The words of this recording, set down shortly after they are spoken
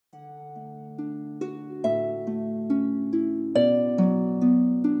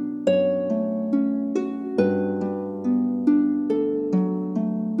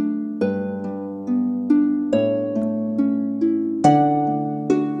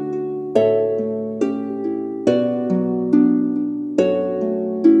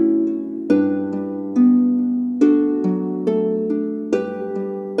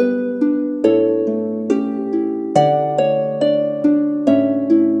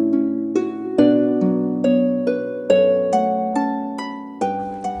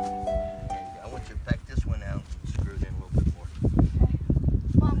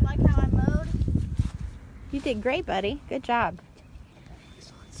great, buddy. Good job.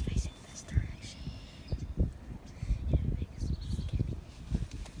 This one's facing this direction.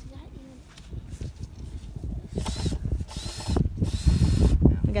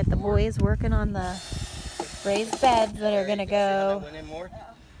 We got the boys working on the raised beds that are going to go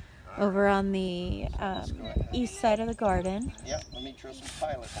over on the east side of the garden. Yep, let me drill some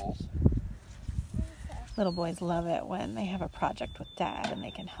pilot holes. Little boys love it when they have a project with Dad and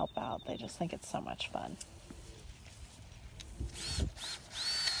they can help out. They just think it's so much fun.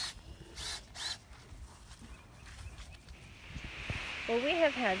 Well, we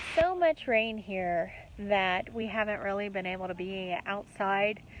have had so much rain here that we haven't really been able to be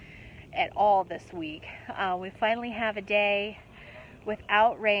outside at all this week. We finally have a day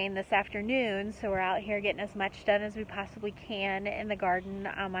without rain this afternoon, so we're out here getting as much done as we possibly can in the garden.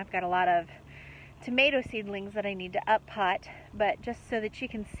 I've got a lot of tomato seedlings that I need to up pot, but just so that you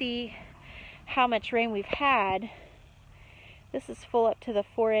can see how much rain we've had, this is full up to the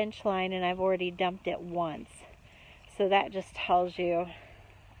 4-inch line and I've already dumped it once. So that just tells you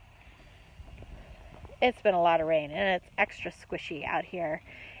it's been a lot of rain, and it's extra squishy out here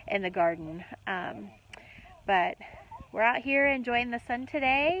in the garden. But we're out here enjoying the sun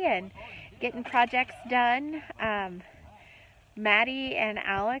today and getting projects done. Maddie and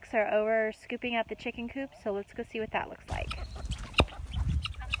Alex are over scooping out the chicken coop, so let's go see what that looks like.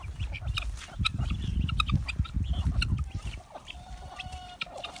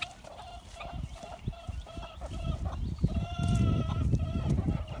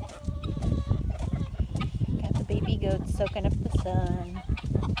 Got the baby goats soaking up the sun.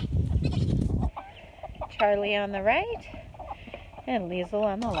 Charlie on the right and Liesel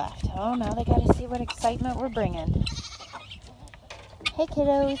on the left. Oh, now they got to see what excitement we're bringing. Hey,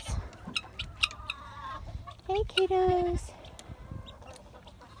 kiddos. Hey, kiddos.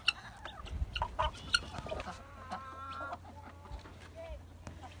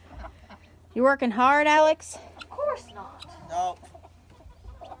 You working hard, Alex? Of course not. No.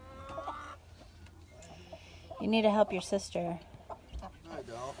 You need to help your sister. No, I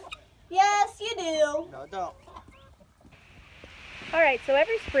don't. Yes, you do. No, I don't. All right, so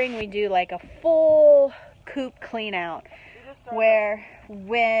every spring we do like a full coop clean out, where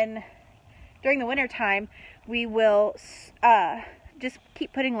during the winter time we will just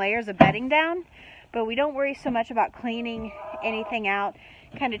keep putting layers of bedding down, but we don't worry so much about cleaning anything out,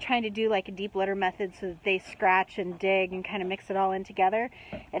 kind of trying to do like a deep litter method so that they scratch and dig and kind of mix it all in together.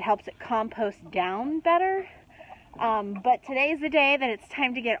 It helps it compost down better. But today's the day that it's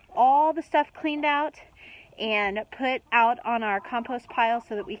time to get all the stuff cleaned out and put out on our compost pile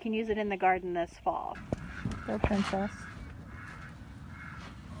so that we can use it in the garden this fall. Go, princess.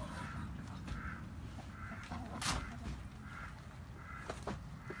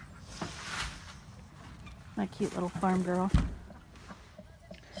 My cute little farm girl.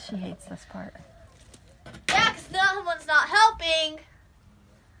 She hates this part. Yeah, because no one's not helping.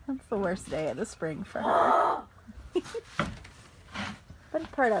 That's the worst day of the spring for her. But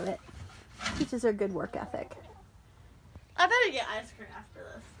it's part of it. Teaches her good work ethic. I better get ice cream after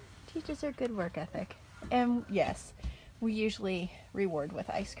this. Teaches her good work ethic. And yes, we usually reward with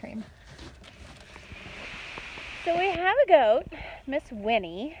ice cream. So we have a goat, Miss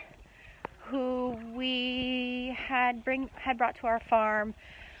Winnie, who we had brought to our farm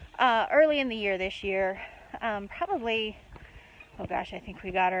early in the year this year. Probably, oh gosh, I think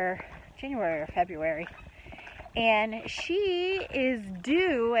we got her January or February. And she is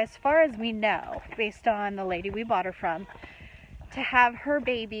due, as far as we know, based on the lady we bought her from, to have her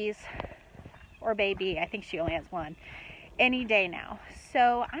babies, or baby, I think she only has one, any day now.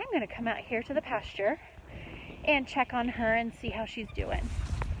 So I'm going to come out here to the pasture and check on her and see how she's doing.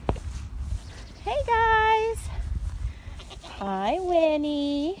 Hey guys! Hi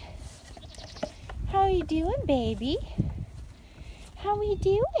Winnie! How you doing, baby? How are you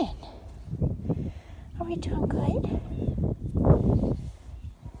doing? Are we doing good?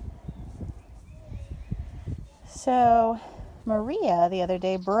 So, Maria the other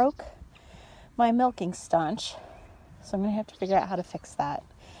day broke my milking staunch, so I'm going to have to figure out how to fix that.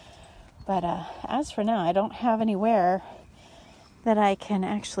 But as for now, I don't have anywhere that I can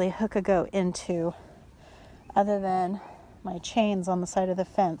actually hook a goat into other than my chains on the side of the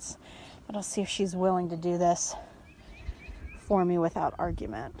fence. But I'll see if she's willing to do this for me without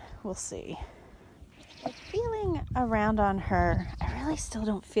argument. We'll see. Feeling around on her, I really still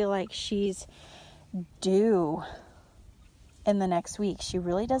don't feel like she's due in the next week. She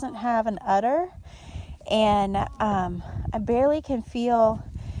really doesn't have an udder, and I barely can feel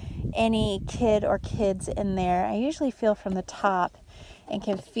any kid or kids in there. I usually feel from the top and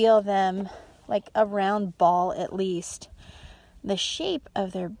can feel them like a round ball at least, the shape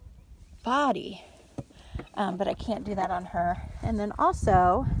of their body. But I can't do that on her. And then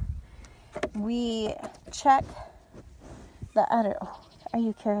also, we check the udder. Oh, are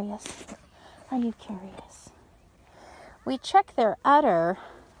you curious? Are you curious? We check their udder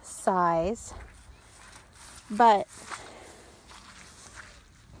size, but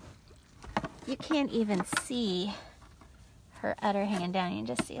you can't even see her udder hanging down. You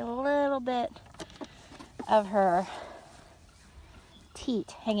can just see a little bit of her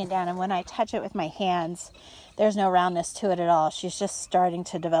teat hanging down, and when I touch it with my hands, there's no roundness to it at all. She's just starting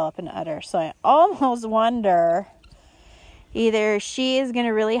to develop an udder. So I almost wonder either she is going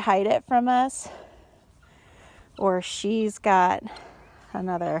to really hide it from us, or she's got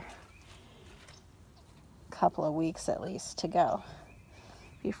another couple of weeks at least to go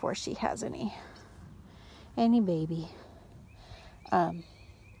before she has any baby. But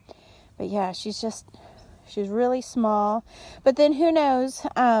yeah, she's really small. But then who knows,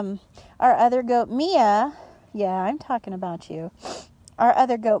 our other goat, Mia, yeah, I'm talking about you. Our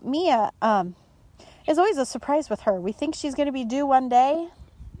other goat, Mia, is always a surprise with her. We think she's going to be due one day.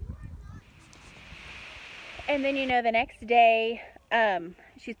 And then, the next day,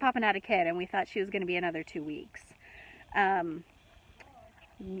 she's popping out a kid, and we thought she was going to be another 2 weeks.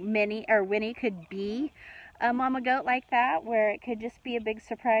 Winnie could be a mama goat like that, where it could just be a big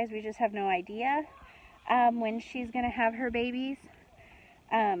surprise. We just have no idea when she's going to have her babies.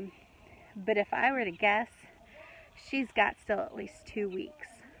 But if I were to guess, she's got still at least 2 weeks,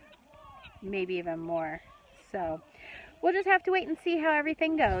 maybe even more. So we'll just have to wait and see how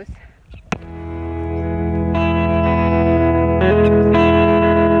everything goes.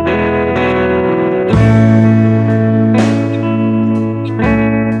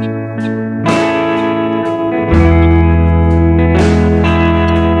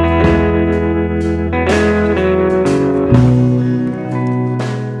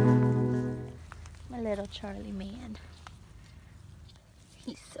 Charlie man.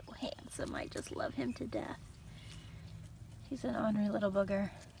 He's so handsome. I just love him to death. He's an ornery little booger.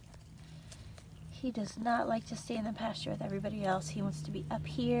 He does not like to stay in the pasture with everybody else. He wants to be up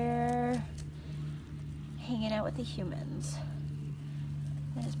here, hanging out with the humans.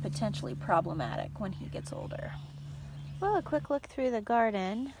 That is potentially problematic when he gets older. Well, a quick look through the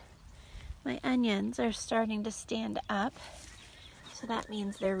garden. My onions are starting to stand up. So that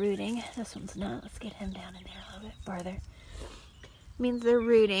means they're rooting. This one's not. Let's get him down in there a little bit farther. Means they're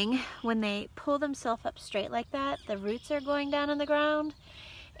rooting. When they pull themselves up straight like that, the roots are going down in the ground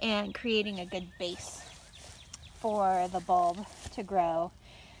and creating a good base for the bulb to grow.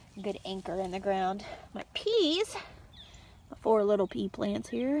 A good anchor in the ground. My peas, the 4 little pea plants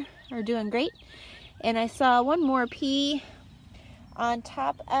here, are doing great. And I saw one more pea on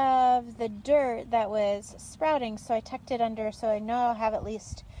top of the dirt that was sprouting, so I tucked it under, so I know I'll have at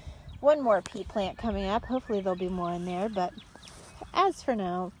least one more pea plant coming up. Hopefully there'll be more in there, but as for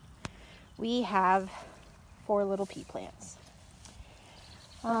now, we have 4 little pea plants.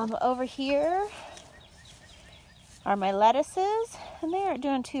 Over here are my lettuces, and they aren't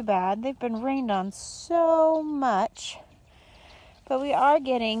doing too bad. They've been rained on so much, but we are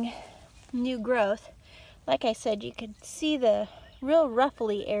getting new growth. Like I said, you could see the real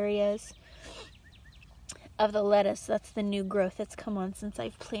ruffly areas of the lettuce. That's the new growth that's come on since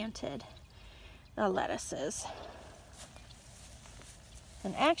I've planted the lettuces.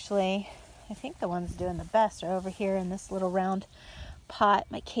 And actually, I think the ones doing the best are over here in this little round pot.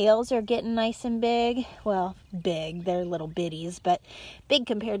 My kales are getting nice and big. Well, big. They're little bitties, but big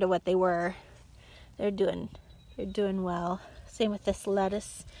compared to what they were. They're doing well. Same with this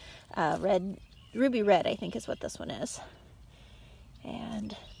lettuce. Ruby red, I think is what this one is.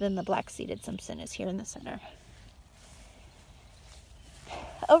 And then the black-seeded Simpson is here in the center.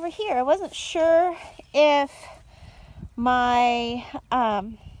 Over here, I wasn't sure if my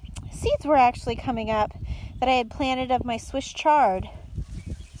seeds were actually coming up that I had planted of my Swiss chard.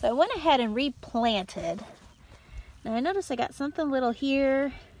 So I went ahead and replanted. Now I noticed I got something little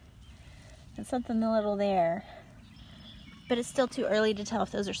here and something a little there. But it's still too early to tell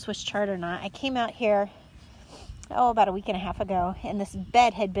if those are Swiss chard or not. I came out here about a week and a half ago, and this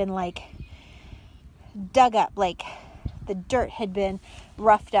bed had been like dug up, like the dirt had been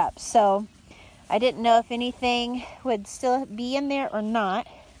roughed up. So I didn't know if anything would still be in there or not.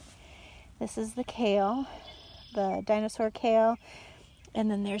 This is the kale, the dinosaur kale, and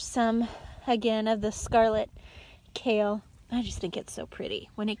then there's some again of the scarlet kale. I just think it's so pretty.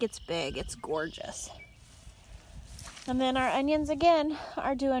 When it gets big, it's gorgeous. And then our onions again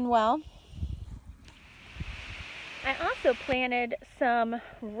are doing well. I also planted some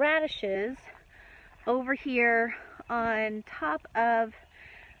radishes over here on top of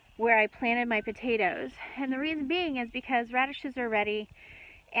where I planted my potatoes. And the reason being is because radishes are ready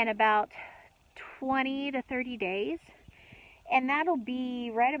in about 20 to 30 days. And that'll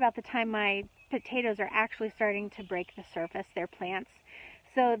be right about the time my potatoes are actually starting to break the surface, their plants.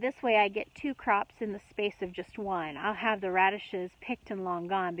 So this way I get 2 crops in the space of just one. I'll have the radishes picked and long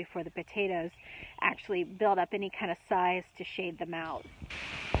gone before the potatoes actually build up any kind of size to shade them out.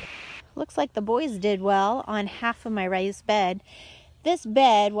 Looks like the boys did well on half of my raised bed. This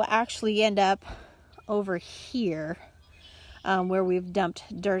bed will actually end up over here where we've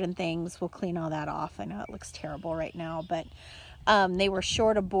dumped dirt and things. We'll clean all that off. I know it looks terrible right now, but they were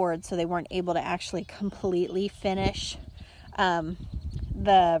short of board, so they weren't able to actually completely finish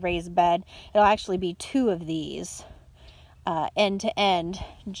the raised bed. It'll actually be 2 of these end to end,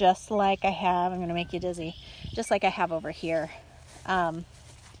 just like I have. I'm going to make you dizzy, just like I have over here.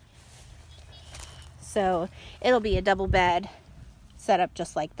 So it'll be a double bed set up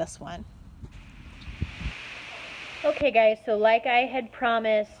just like this one. Okay guys, so like I had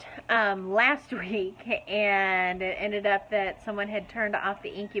promised last week, and it ended up that someone had turned off the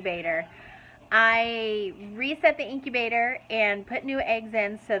incubator. I reset the incubator and put new eggs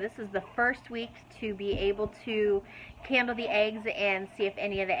in, so this is the first week to be able to candle the eggs and see if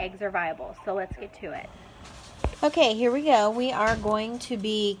any of the eggs are viable. So let's get to it. Okay, here we go. We are going to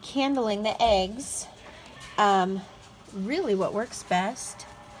be candling the eggs. Really what works best,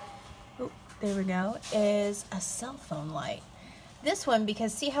 there we go, is a cell phone light. This one,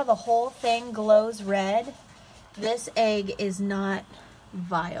 because see how the whole thing glows red? This egg is not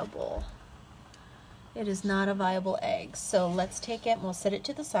viable. It is not a viable egg. So let's take it and we'll set it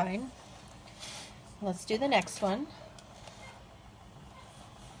to the side. Let's do the next one.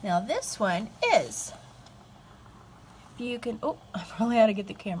 Now this one is, if you can, oh, I probably ought to get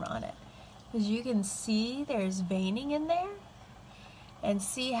the camera on it. As you can see, there's veining in there. And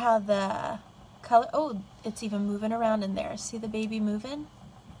see how the color, oh, it's even moving around in there. See the baby moving?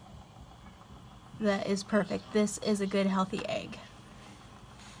 That is perfect. This is a good healthy egg.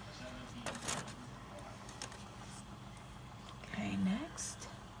 Okay, next.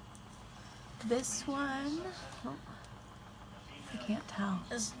 This one, oh, I can't tell.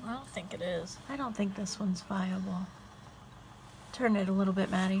 I don't think it is. I don't think this one's viable. Turn it a little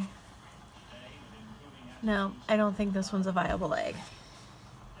bit, Maddie. No, I don't think this one's a viable egg.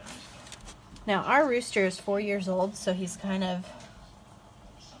 Now, our rooster is 4 years old, so he's kind of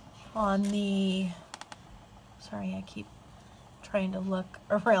on the, sorry, I keep trying to look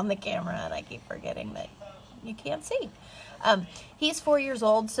around the camera and I keep forgetting that you can't see. He's 4 years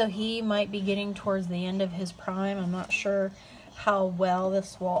old, so he might be getting towards the end of his prime. I'm not sure how well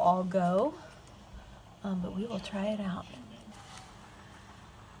this will all go, but we will try it out.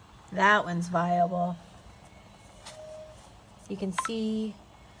 That one's viable. You can see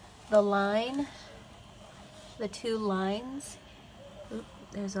the line, the 2 lines. Oop,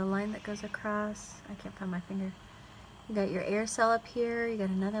 there's a line that goes across. I can't find my finger. You got your air cell up here, you got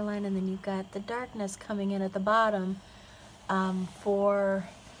another line, and then you've got the darkness coming in at the bottom for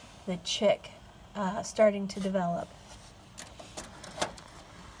the chick starting to develop.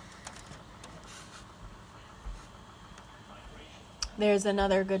 There's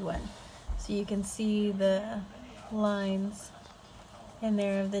another good one. So you can see the lines in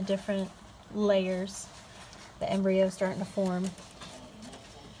there of the different layers, the embryo starting to form.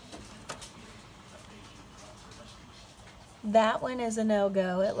 That one is a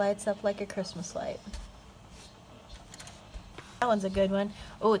no-go. It lights up like a Christmas light. That one's a good one.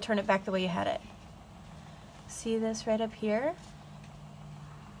 Oh, turn it back the way you had it. See this right up here?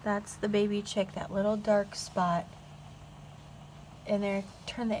 That's the baby chick, that little dark spot in there.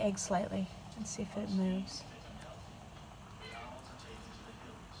 Turn the egg slightly and see if it moves.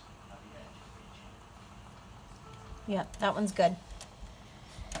 Yeah, that one's good.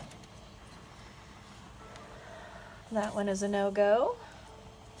 That one is a no-go.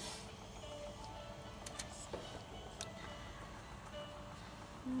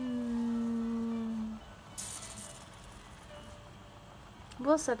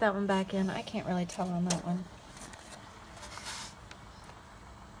 We'll set that one back in. I can't really tell on that one.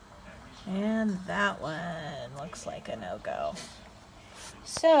 And that one looks like a no-go.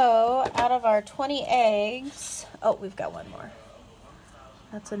 So, out of our 20 eggs, oh, we've got one more.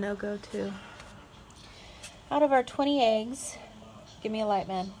 That's a no-go too. Out of our 20 eggs, give me a light,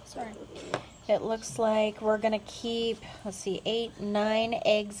 man. Sorry. It looks like we're gonna keep, let's see, 8, 9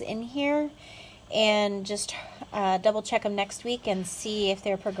 eggs in here, and just double check them next week and see if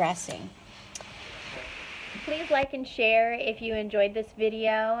they're progressing. Please like and share if you enjoyed this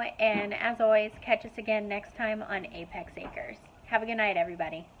video, and as always, catch us again next time on Apex Acres. Have a good night,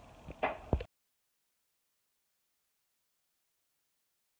 everybody.